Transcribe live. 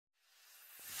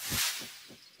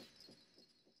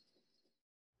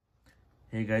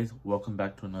Hey guys, welcome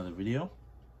back to another video.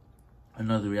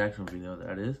 Another reaction video,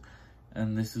 that is.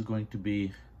 And this is going to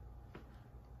be,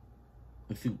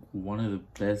 I think, one of the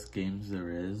best games there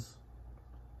is.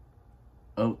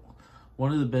 Oh,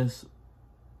 one of the best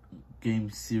game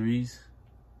series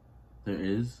there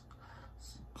is.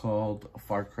 It's called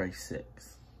Far Cry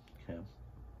 6. Okay.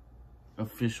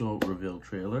 Official reveal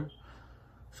trailer.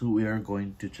 So we are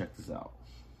going to check this out.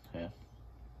 Okay.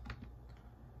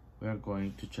 We are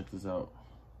going to check this out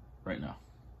right now.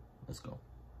 Let's go.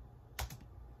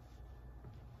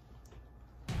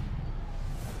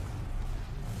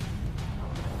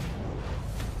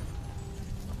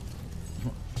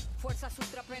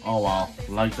 Oh wow,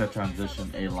 like that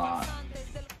transition a lot.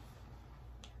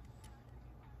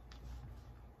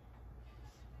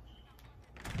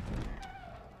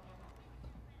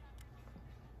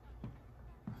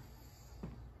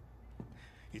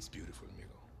 It's beautiful, amigo.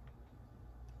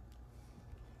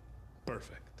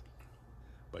 Perfect,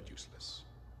 but useless.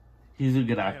 He's a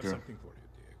good I have actor. something for you,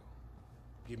 Diego.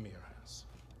 Give me your hands.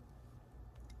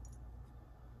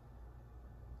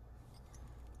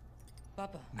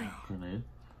 Papa. Now, Grenade.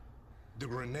 the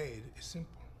grenade is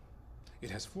simple. It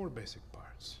has 4 basic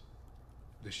parts.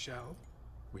 The shell,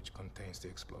 which contains the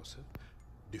explosive,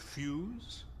 the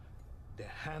fuse, the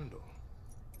handle,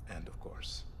 and of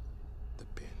course, the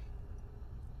pin.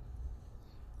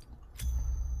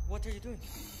 What are you doing?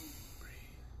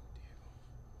 Breathe, Diego.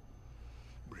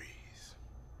 Breathe.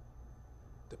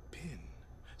 The pin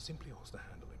simply holds the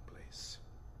handle in place.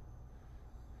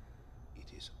 It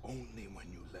is only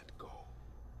when you let go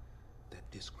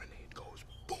that this grenade goes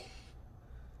boom.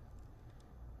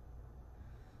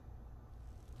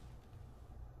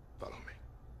 Follow me.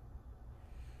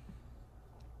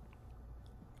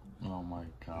 Oh my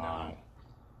god.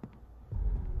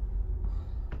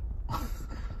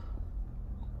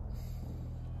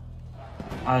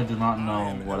 I do not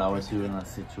know what I would do in that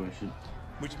situation.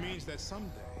 Which means that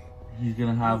someday He's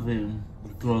gonna have him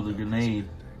throw the grenade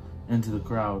into the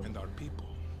crowd. and our people,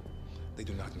 they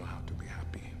do not know how to be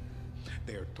happy.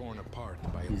 They are torn apart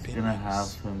by He's opinions, gonna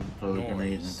have him throw the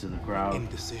grenade noise, into the crowd.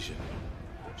 indecision,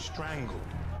 strangled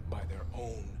by their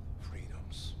own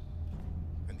freedoms.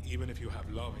 And even if you have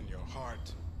love in your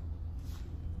heart,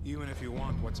 even if you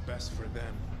want what's best for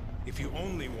them, if you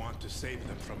only want to save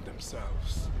them from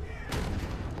themselves,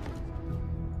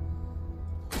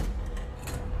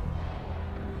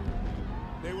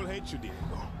 they will hate you, Diego.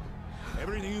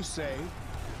 Everything you say,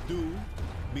 do,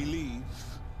 believe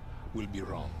will be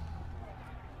wrong.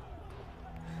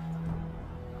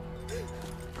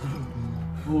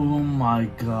 Oh my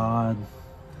god.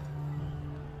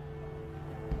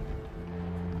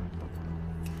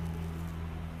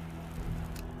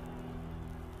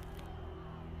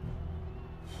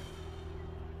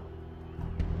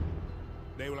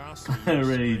 They will ask you. I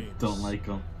really names, don't like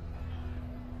him.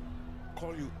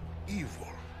 call you evil,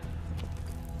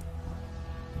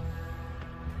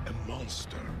 a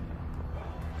monster,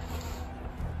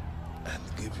 and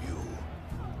give you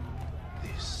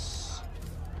this.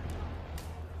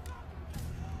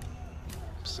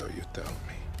 So you tell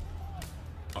me,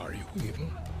 are you evil?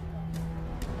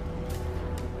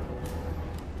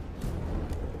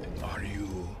 Are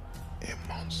you a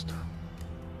monster?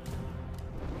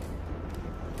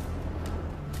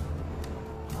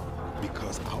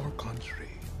 Because our country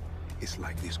is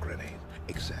like this grenade,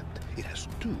 except it has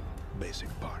 2 basic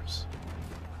parts.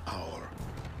 Our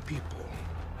people.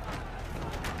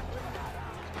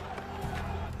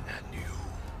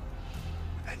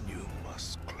 And you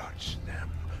must clutch them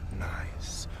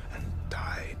nice and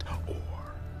tight,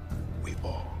 or we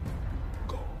all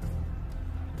go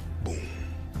boom.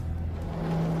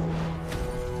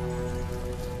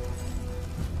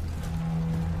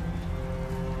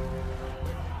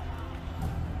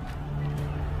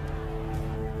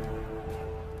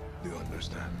 Do you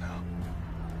understand now?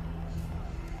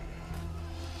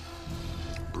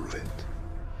 Prove it.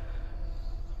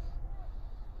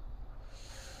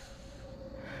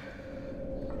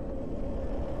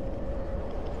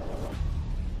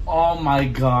 Oh my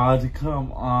god,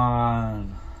 come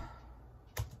on.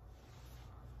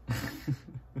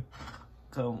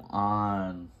 Come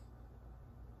on.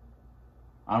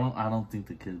 I don't think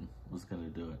the kid was gonna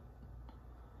do it.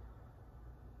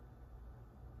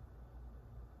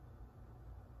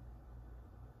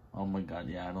 Oh my god,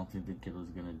 yeah, I don't think the kid was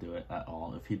gonna do it at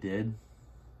all. If he did,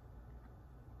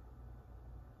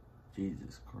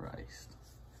 Jesus Christ.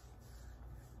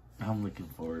 I'm looking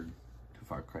forward to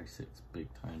Far Cry 6 big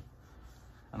time.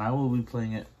 And I will be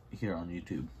playing it here on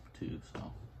YouTube too,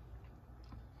 so.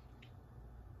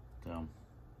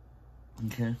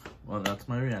 okay, well, that's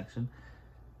my reaction.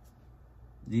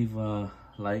 Leave a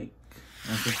like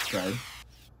and subscribe.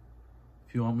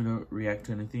 If you want me to react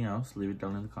to anything else, leave it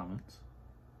down in the comments.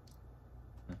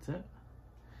 That's it.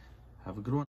 Have a good one.